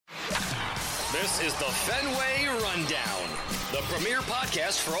This is the Fenway Rundown, the premier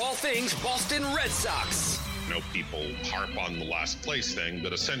podcast for all things Boston Red Sox. You know, people harp on the last place thing,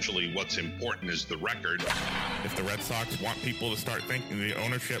 but essentially what's important is the record. If the Red Sox want people to start thinking the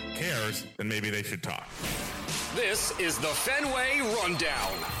ownership cares, then maybe they should talk. This is the Fenway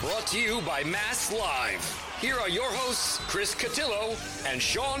Rundown, brought to you by Mass Live. Here are your hosts, Chris Cotillo and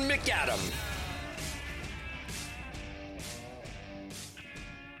Sean McAdam.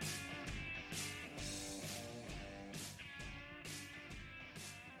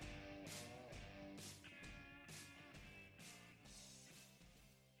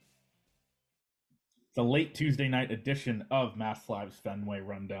 The late Tuesday night edition of Mass Live's Fenway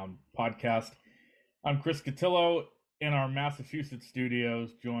Rundown podcast. I'm Chris Cotillo in our Massachusetts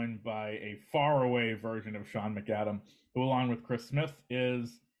studios, joined by a faraway version of Sean McAdam, who, along with Chris Smith,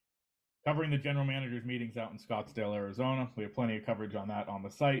 is covering the general manager's meetings out in Scottsdale, Arizona. We have plenty of coverage on that on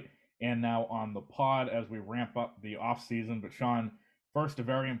the site and now on the pod as we ramp up the offseason. But Sean, first, a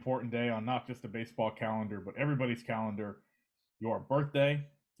very important day on not just the baseball calendar, but everybody's calendar, your birthday.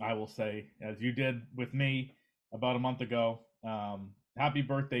 I will say, as you did with me about a month ago, happy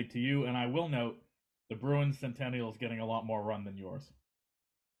birthday to you. And I will note, the Bruins Centennial is getting a lot more run than yours.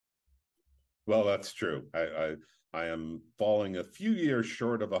 Well, that's true. I am falling a few years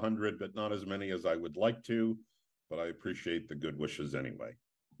short of 100, but not as many as I would like to. But I appreciate the good wishes anyway.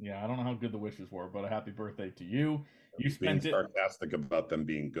 Yeah, I don't know how good the wishes were, but a happy birthday to you. You spent being sarcastic about them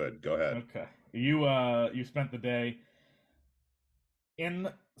being good. Go ahead. Okay. You spent the day in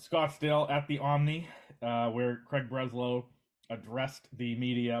Scottsdale at the Omni, where Craig Breslow addressed the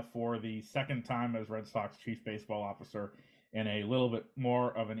media for the second time as Red Sox chief baseball officer in a little bit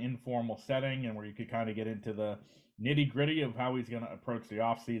more of an informal setting, and where you could kind of get into the nitty-gritty of how he's going to approach the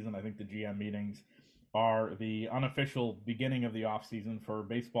offseason. I think the GM meetings are the unofficial beginning of the offseason for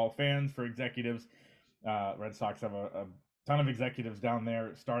baseball fans, for executives. Red Sox have a ton of executives down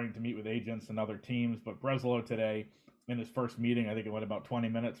there starting to meet with agents and other teams, but Breslow today, in his first meeting, I think it went about 20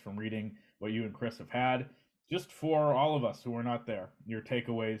 minutes from reading what you and Chris have had. Just for all of us who were not there, your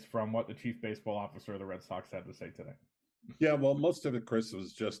takeaways from what the chief baseball officer of the Red Sox had to say today. Yeah, well, most of it, Chris,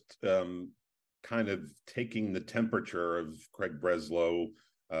 was just kind of taking the temperature of Craig Breslow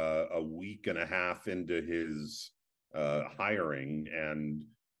a week and a half into his hiring and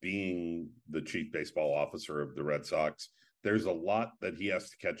being the chief baseball officer of the Red Sox. There's a lot that he has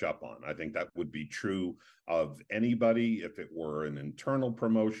to catch up on. I think that would be true of anybody if it were an internal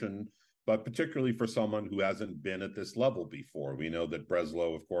promotion, but particularly for someone who hasn't been at this level before. We know that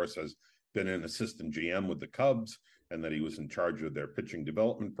Breslow, of course, has been an assistant GM with the Cubs and that he was in charge of their pitching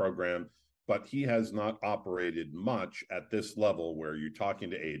development program, but he has not operated much at this level where you're talking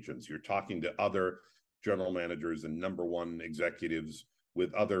to agents, you're talking to other general managers and number one executives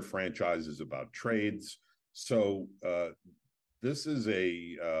with other franchises about trades. So this is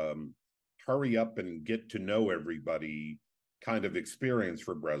a hurry up and get to know everybody kind of experience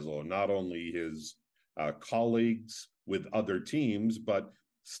for Breslow, not only his colleagues with other teams, but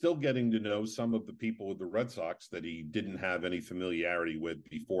still getting to know some of the people with the Red Sox that he didn't have any familiarity with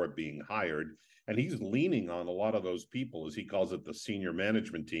before being hired. And he's leaning on a lot of those people, as he calls it, the senior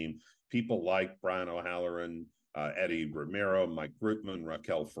management team, people like Brian O'Halloran, Eddie Romero, Mike Grutman,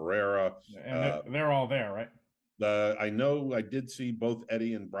 Raquel Ferreira. And they're all there, right? I know I did see both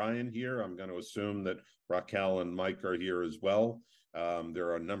Eddie and Brian here. I'm going to assume that Raquel and Mike are here as well. There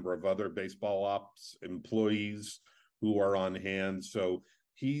are a number of other baseball ops employees who are on hand. So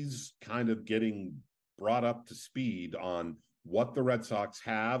he's kind of getting brought up to speed on what the Red Sox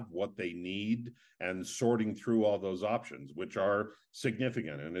have, what they need, and sorting through all those options, which are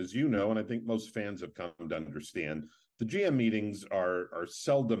significant. And as you know, and I think most fans have come to understand, the GM meetings are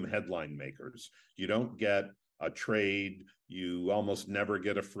seldom headline makers. You don't get a trade, you almost never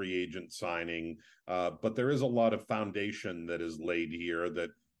get a free agent signing, but there is a lot of foundation that is laid here that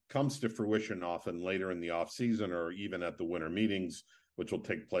comes to fruition often later in the offseason or even at the winter meetings, which will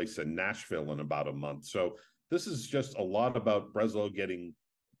take place in Nashville in about a month. So this is just a lot about Breslow getting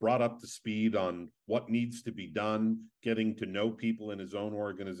brought up to speed on what needs to be done, getting to know people in his own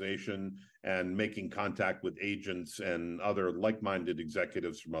organization, and making contact with agents and other like-minded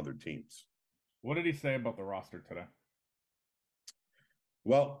executives from other teams. What did he say about the roster today?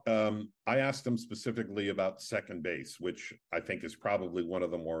 Well, I asked him specifically about second base, which I think is probably one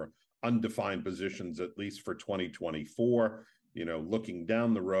of the more undefined positions, at least for 2024. You know, looking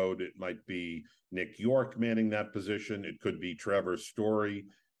down the road, it might be Nick York manning that position. It could be Trevor Story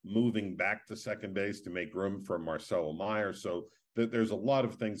moving back to second base to make room for Marcelo Meyer. So there's a lot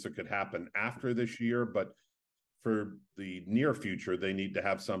of things that could happen after this year. But for the near future, they need to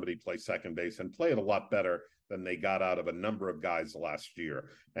have somebody play second base and play it a lot better than they got out of a number of guys last year.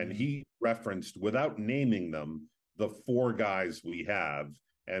 And he referenced, without naming them, the 4 guys we have.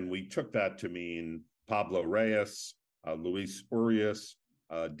 And we took that to mean Pablo Reyes, Luis Urias,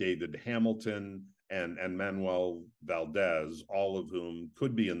 David Hamilton, and Manuel Valdez, all of whom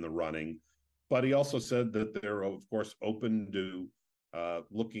could be in the running. But he also said that they're, of course, open to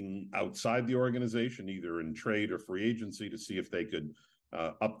looking outside the organization, either in trade or free agency, to see if they could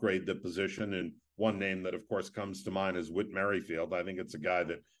upgrade the position. And one name that, of course, comes to mind is Whit Merrifield. I think it's a guy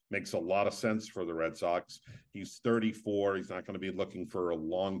that makes a lot of sense for the Red Sox. He's 34. He's not going to be looking for a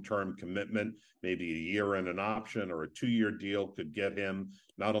long-term commitment. Maybe a year and an option or a 2-year deal could get him.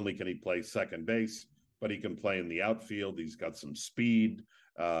 Not only can he play second base, but he can play in the outfield. He's got some speed.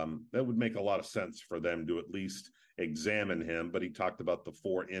 That would make a lot of sense for them to at least examine him. But he talked about the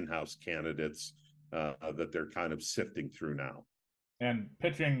 4 in-house candidates that they're kind of sifting through now. And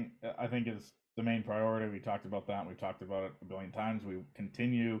pitching, I think, is the main priority. We talked about that. We talked about it a billion times. We will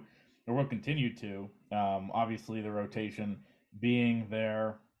continue to. Obviously, the rotation being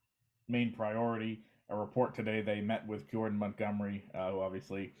their main priority. A report today, they met with Jordan Montgomery, who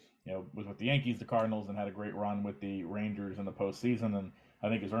obviously was with the Yankees, the Cardinals, and had a great run with the Rangers in the postseason, and I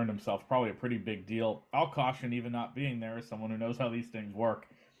think has earned himself probably a pretty big deal. I'll caution, even not being there, as someone who knows how these things work.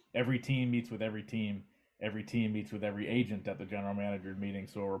 Every team meets with every team. Every team meets with every agent at the general manager meeting.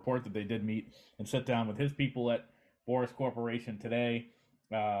 So a report that they did meet and sit down with his people at Boris Corporation today.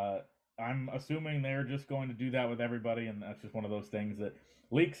 I'm assuming they're just going to do that with everybody, and that's just one of those things that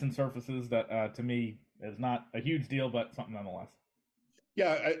leaks and surfaces that, to me, is not a huge deal, but something nonetheless.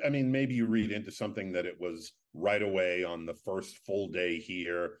 Yeah, I mean, maybe you read into something that it was right away on the first full day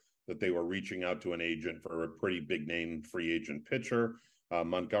here that they were reaching out to an agent for a pretty big name free agent pitcher.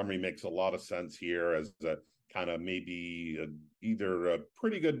 Montgomery makes a lot of sense here as a kind of maybe either a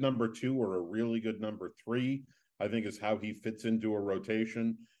pretty good number 2 or a really good number 3, I think, is how he fits into a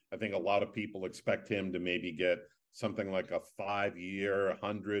rotation. I think a lot of people expect him to maybe get something like a 5-year,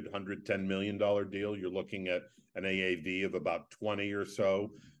 $110 million deal. You're looking at an AAV of about 20 or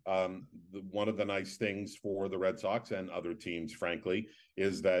so. One of the nice things for the Red Sox and other teams, frankly,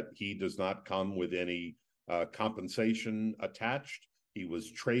 is that he does not come with any compensation attached. He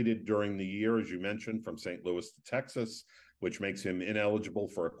was traded during the year, as you mentioned, from St. Louis to Texas, which makes him ineligible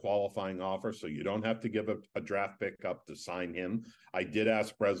for a qualifying offer. So you don't have to give a draft pick up to sign him. I did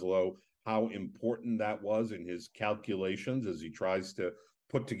ask Breslow how important that was in his calculations as he tries to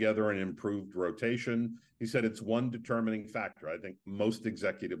put together an improved rotation. He said it's one determining factor. I think most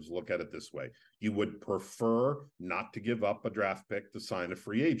executives look at it this way. You would prefer not to give up a draft pick to sign a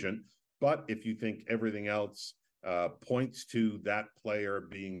free agent, but if you think everything else points to that player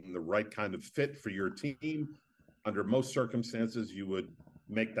being the right kind of fit for your team, under most circumstances, you would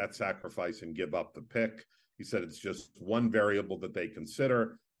make that sacrifice and give up the pick. He said it's just one variable that they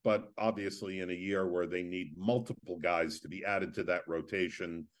consider, but obviously in a year where they need multiple guys to be added to that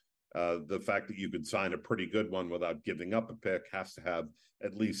rotation, the fact that you could sign a pretty good one without giving up a pick has to have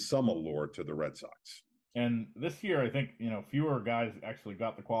at least some allure to the Red Sox. And this year, I think, fewer guys actually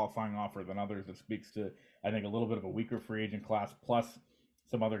got the qualifying offer than others. It speaks to, I think, a little bit of a weaker free agent class, plus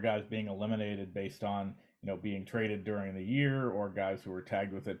some other guys being eliminated based on, being traded during the year or guys who were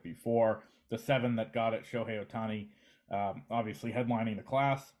tagged with it before. The 7 that got it, Shohei Ohtani, obviously headlining the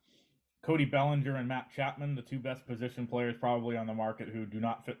class. Cody Bellinger and Matt Chapman, the 2 best position players probably on the market who do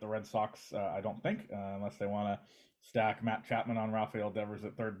not fit the Red Sox, I don't think, unless they want to stack Matt Chapman on Rafael Devers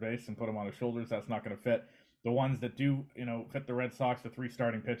at third base and put him on his shoulders. That's not going to fit. The ones that do, fit the Red Sox, the 3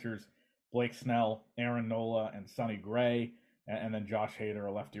 starting pitchers, Blake Snell, Aaron Nola, and Sonny Gray, and then Josh Hader,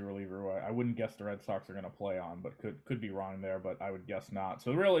 a lefty reliever, who I wouldn't guess the Red Sox are going to play on, but could be wrong there, but I would guess not.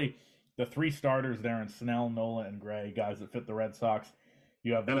 So really, the 3 starters there in Snell, Nola, and Gray, guys that fit the Red Sox.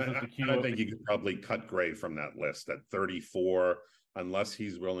 You have those as the queue. I think you could probably cut Gray from that list at 34, unless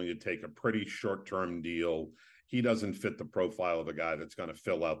he's willing to take a pretty short-term deal. He doesn't fit the profile of a guy that's going to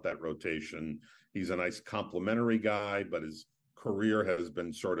fill out that rotation. He's a nice complimentary guy, but his career has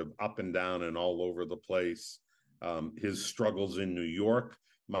been sort of up and down and all over the place. His struggles in New York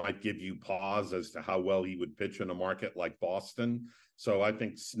might give you pause as to how well he would pitch in a market like Boston. So I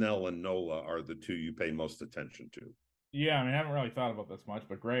think Snell and Nola are the 2 you pay most attention to. Yeah, I haven't really thought about this much,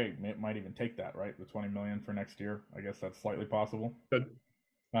 but Gray might even take that, right? The $20 million for next year. I guess that's slightly possible. Good.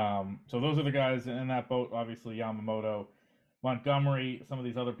 So those are the guys in that boat. Obviously, Yamamoto, Montgomery, some of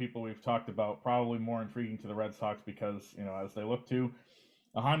these other people we've talked about, probably more intriguing to the Red Sox because, as they look to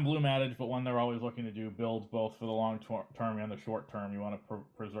a Heim Bloom adage, but one they're always looking to do, build both for the long term and the short term. You want to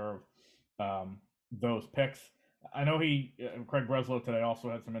preserve those picks. I know Craig Breslow today also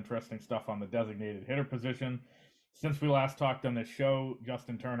had some interesting stuff on the designated hitter position. Since we last talked on this show,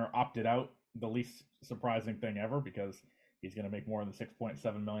 Justin Turner opted out, the least surprising thing ever, because he's going to make more than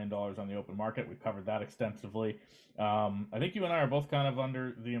 $6.7 million on the open market. We covered that extensively. I think you and I are both kind of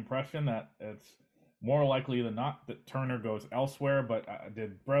under the impression that it's more likely than not that Turner goes elsewhere, but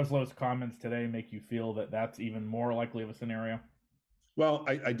did Breslow's comments today make you feel that that's even more likely of a scenario? Well,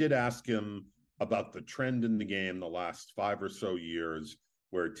 I did ask him about the trend in the game the last 5 or so years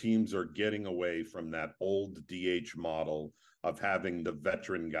where teams are getting away from that old DH model of having the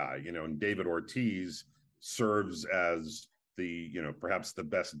veteran guy, and David Ortiz serves as perhaps the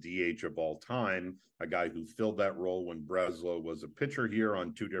best DH of all time, a guy who filled that role when Breslow was a pitcher here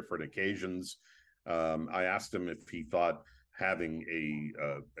on 2 different occasions. I asked him if he thought having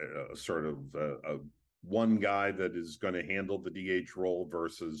a sort of a one guy that is going to handle the DH role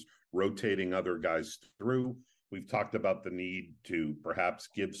versus rotating other guys through. We've talked about the need to perhaps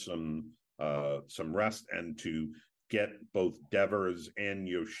give some rest and to get both Devers and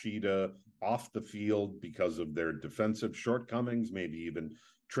Yoshida off the field because of their defensive shortcomings, maybe even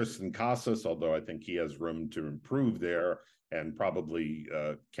Tristan Casas, although I think he has room to improve there and probably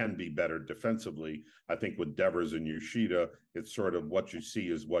can be better defensively. I think with Devers and Yoshida, it's sort of what you see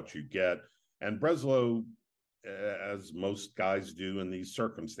is what you get. And Breslow, as most guys do in these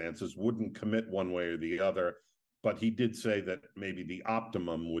circumstances, wouldn't commit one way or the other. But he did say that maybe the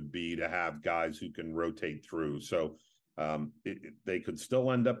optimum would be to have guys who can rotate through. So they could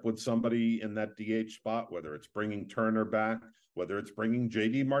still end up with somebody in that DH spot, whether it's bringing Turner back, whether it's bringing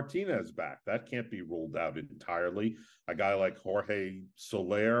JD Martinez back. That can't be ruled out entirely. A guy like Jorge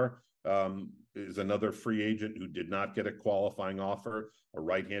Soler is another free agent who did not get a qualifying offer, a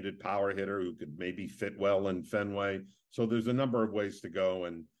right-handed power hitter who could maybe fit well in Fenway. So there's a number of ways to go,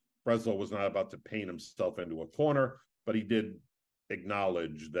 and Breslow was not about to paint himself into a corner, but he did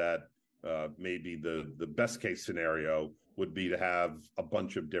acknowledge that maybe the best case scenario would be to have a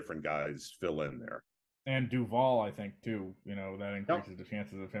bunch of different guys fill in there. And Duvall, I think, too, that increases the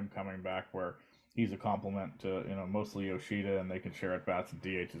chances of him coming back, where he's a complement to, mostly Yoshida, and they can share at bats and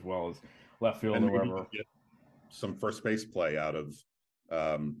DH as well as left field or wherever. Get some first base play out of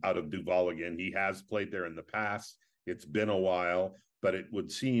Duvall again. He has played there in the past. It's been a while, but it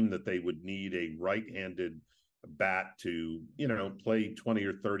would seem that they would need a right-handed bat to, play 20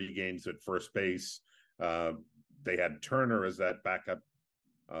 or 30 games at first base. They had Turner as that backup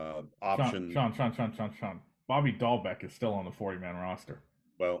option. Sean. Bobby Dahlbeck is still on the 40-man roster.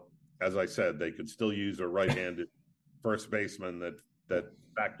 Well, as I said, they could still use a right-handed first baseman that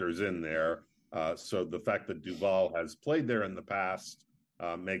factors in there. So the fact that Duvall has played there in the past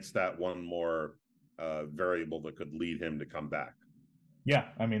makes that one more variable that could lead him to come back. Yeah,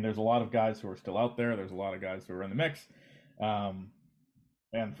 I mean, there's a lot of guys who are still out there. There's a lot of guys who are in the mix.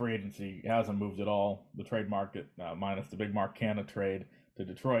 And free agency hasn't moved at all. The trade market, minus the big Mark Canha trade to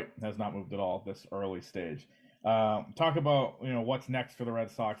Detroit, has not moved at all at this early stage. Talk about, what's next for the Red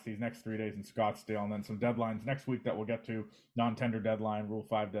Sox these next 3 days in Scottsdale, and then some deadlines next week that we'll get to. Non-tender deadline, Rule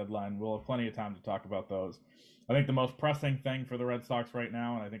 5 deadline. We'll have plenty of time to talk about those. I think the most pressing thing for the Red Sox right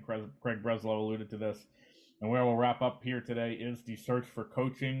now, and I think Craig Breslow alluded to this, and where we'll wrap up here today, is the search for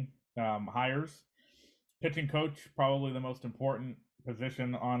coaching hires. Pitching coach, probably the most important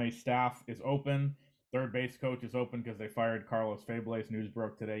position on a staff, is open. Third base coach is open because they fired Carlos Fables. News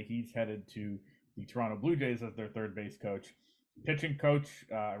broke today he's headed to the Toronto Blue Jays as their third base coach. Pitching coach,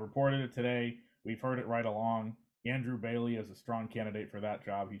 I reported it today. We've heard it right along. Andrew Bailey is a strong candidate for that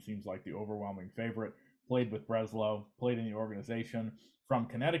job. He seems like the overwhelming favorite. Played with Breslow, played in the organization. From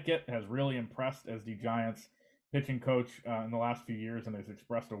Connecticut, has really impressed as the Giants pitching coach in the last few years, and has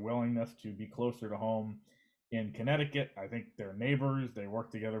expressed a willingness to be closer to home in Connecticut. I think they're neighbors. They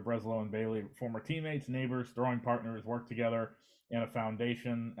work together. Breslow and Bailey, former teammates, neighbors, throwing partners, work together in a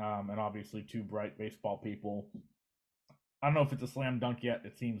foundation, and obviously two bright baseball people. I don't know if it's a slam dunk yet.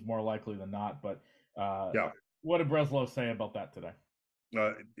 It seems more likely than not, but what did Breslow say about that today?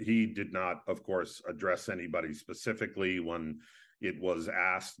 He did not, of course, address anybody specifically when it was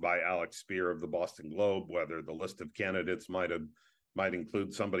asked by Alex Spear of the Boston Globe whether the list of candidates might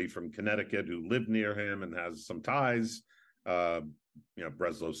include somebody from Connecticut who lived near him and has some ties.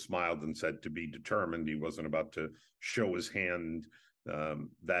 Breslow smiled and said to be determined. He wasn't about to show his hand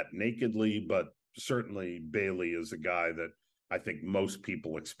that nakedly, but certainly Bailey is a guy that I think most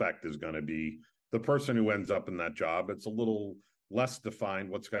people expect is going to be the person who ends up in that job. It's a little less defined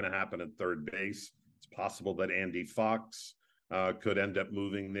what's going to happen at third base. It's possible that Andy Fox could end up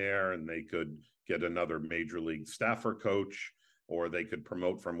moving there and they could get another major league staffer coach, or they could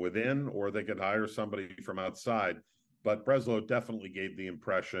promote from within, or they could hire somebody from outside. But Breslow definitely gave the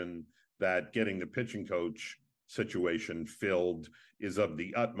impression that getting the pitching coach situation filled is of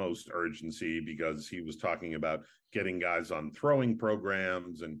the utmost urgency, because he was talking about getting guys on throwing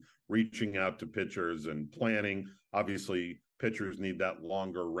programs and reaching out to pitchers and planning. Obviously, pitchers need that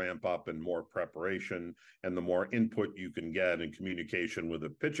longer ramp up and more preparation, and the more input you can get in communication with a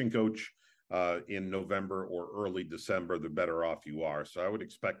pitching coach in November or early December, the better off you are. So I would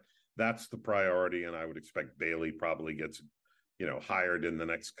expect that's the priority, and I would expect Bailey probably gets, hired in the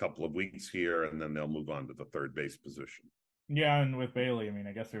next couple of weeks here, and then they'll move on to the third base position. Yeah, and with Bailey, I mean,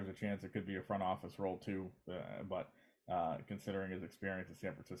 I guess there's a chance it could be a front office role too, but considering his experience in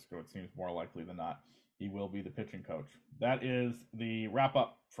San Francisco, it seems more likely than not he will be the pitching coach. That is the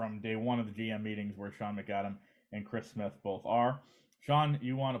wrap-up from day one of the GM meetings, where Sean McAdam and Chris Smith both are. Sean,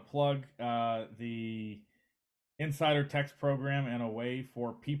 you want to plug the Insider Text program and a way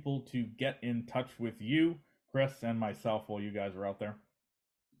for people to get in touch with you, Chris, and myself while you guys are out there?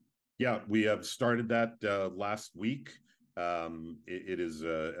 Yeah, we have started that last week. It is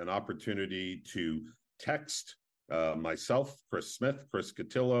an opportunity to text myself, Chris Smith, Chris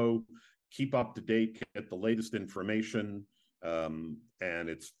Cotillo, keep up to date, get the latest information, and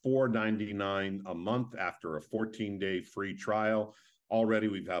it's $4.99 a month after a 14-day free trial. Already,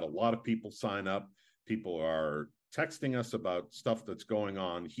 we've had a lot of people sign up. People are texting us about stuff that's going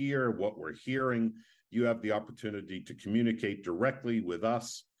on here, what we're hearing. You have the opportunity to communicate directly with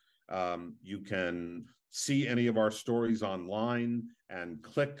us. You can see any of our stories online and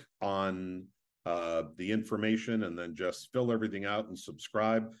click on the information and then just fill everything out and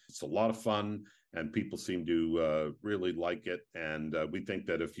subscribe. It's a lot of fun, and people seem to really like it. And we think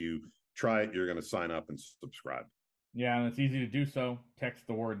that if you try it, you're going to sign up and subscribe. Yeah, and it's easy to do so. Text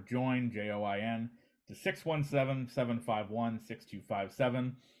the word JOIN, JOIN, to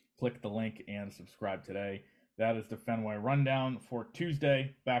 617-751-6257. Click the link and subscribe today. That is the Fenway Rundown for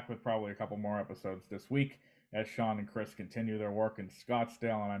Tuesday. Back with probably a couple more episodes this week as Sean and Chris continue their work in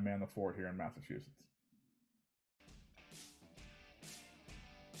Scottsdale, and I man the fort here in Massachusetts.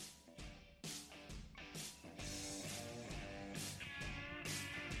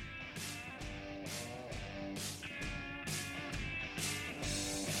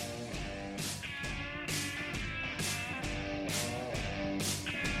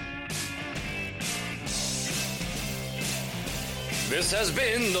 This has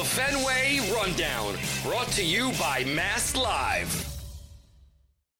been the Fenway Rundown, brought to you by Mass Live.